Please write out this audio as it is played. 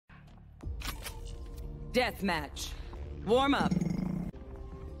Deathmatch. Warm up.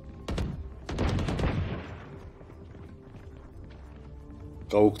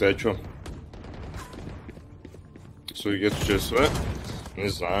 Каук, ты о чём? Суегет в ЧСВ? Не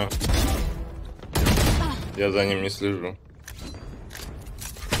знаю. Я за ним не слежу.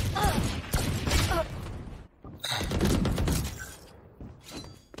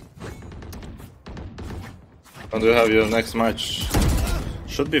 When do you have your next match?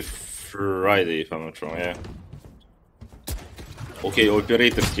 Should be Friday, if I'm not wrong, yeah. Okay,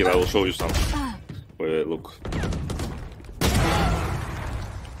 operator skill, I will show you some. Wait, look.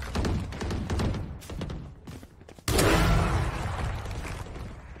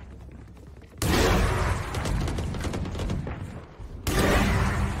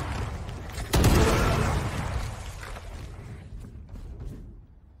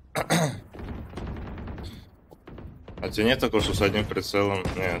 А тебе нет такого, что с одним прицелом?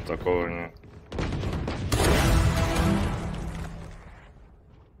 Нет, такого нет.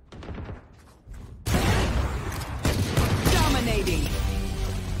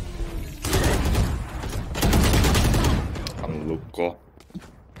 Луко.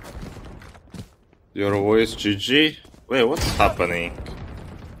 Your voice GG? Wait, what's happening?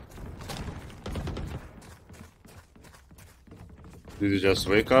 Did you just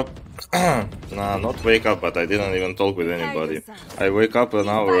wake up? Nah, not wake up, but I didn't even talk with anybody. I wake up an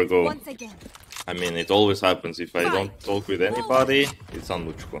hour ago. I mean, it always happens. If I don't talk with anybody, it's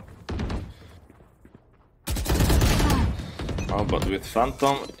unluchko. Oh, but with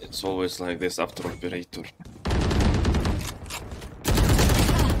Phantom, it's always like this after operator.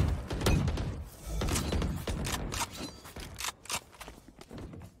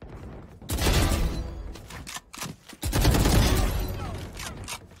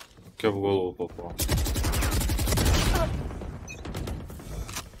 В голову попал.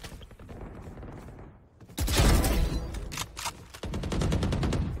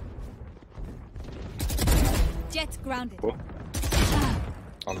 Jet grounded. О.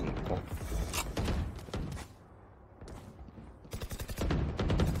 О.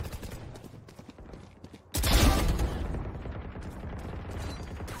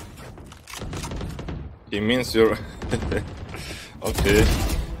 He means you're okay.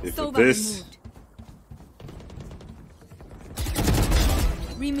 If it is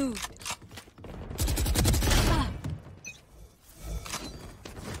removed.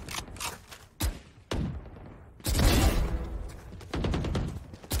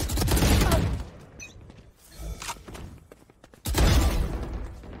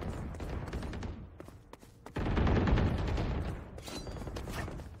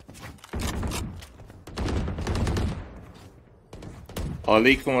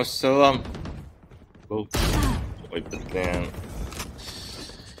 Alaikum assalam. Oh, wait, but then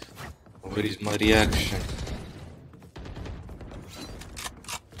where is my reaction?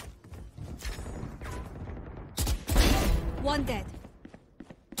 One dead.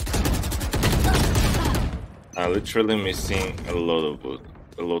 I'm literally missing a lot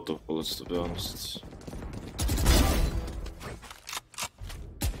of bullets, to be honest.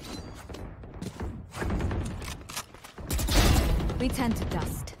 Return to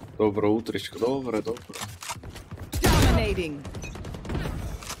dust. Доброе утречко, доброе. Dominating.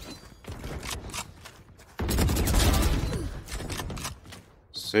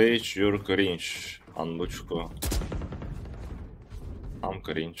 Sage, you're cringe. Unluchko. I'm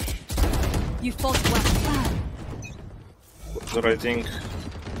cringe. You fought well. What's the right thing?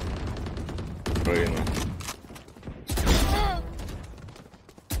 Reina.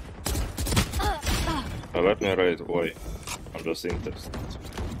 Let me raid. Why? I'm just interested.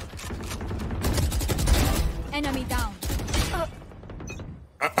 Enemy down.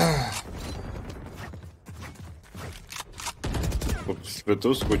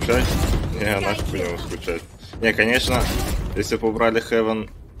 Свету скучать? Не, нафиг по нему скучать. Не, конечно, если бы убрали Heaven,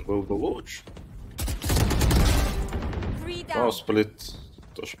 был бы лучше. Но сплит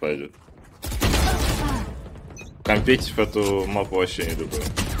тоже пойдет. Компетить в эту мапу вообще не люблю.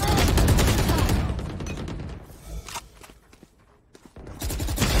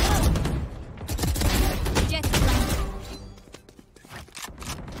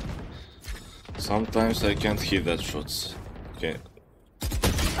 Sometimes I can't hit that shots. Okay.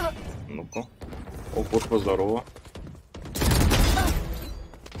 Ну-ка. О, Пурпа, здорово.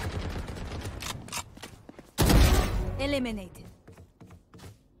 Eliminated.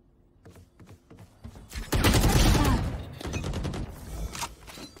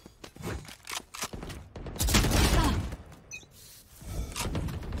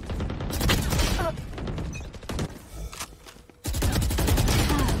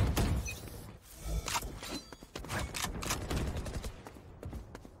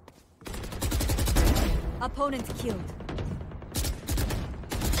 Opponent killed.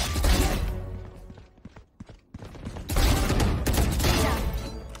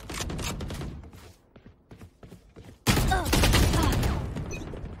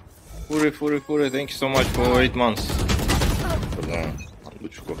 Fury, thank you so much for 8 months.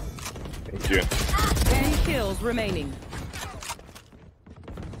 Thank you. 10 kills remaining.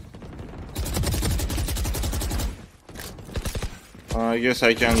 I guess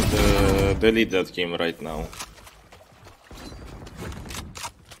I can't delete that game right now.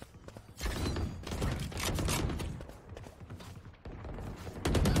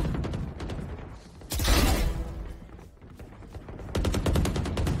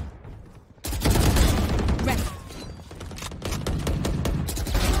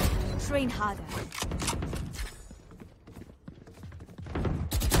 Train harder.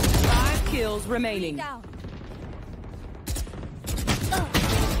 5 kills remaining. Down.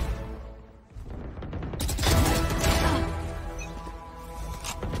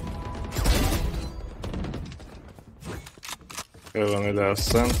 Heaven ile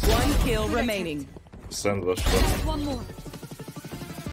ascent. 1 kill remaining. Ascent başla. One more.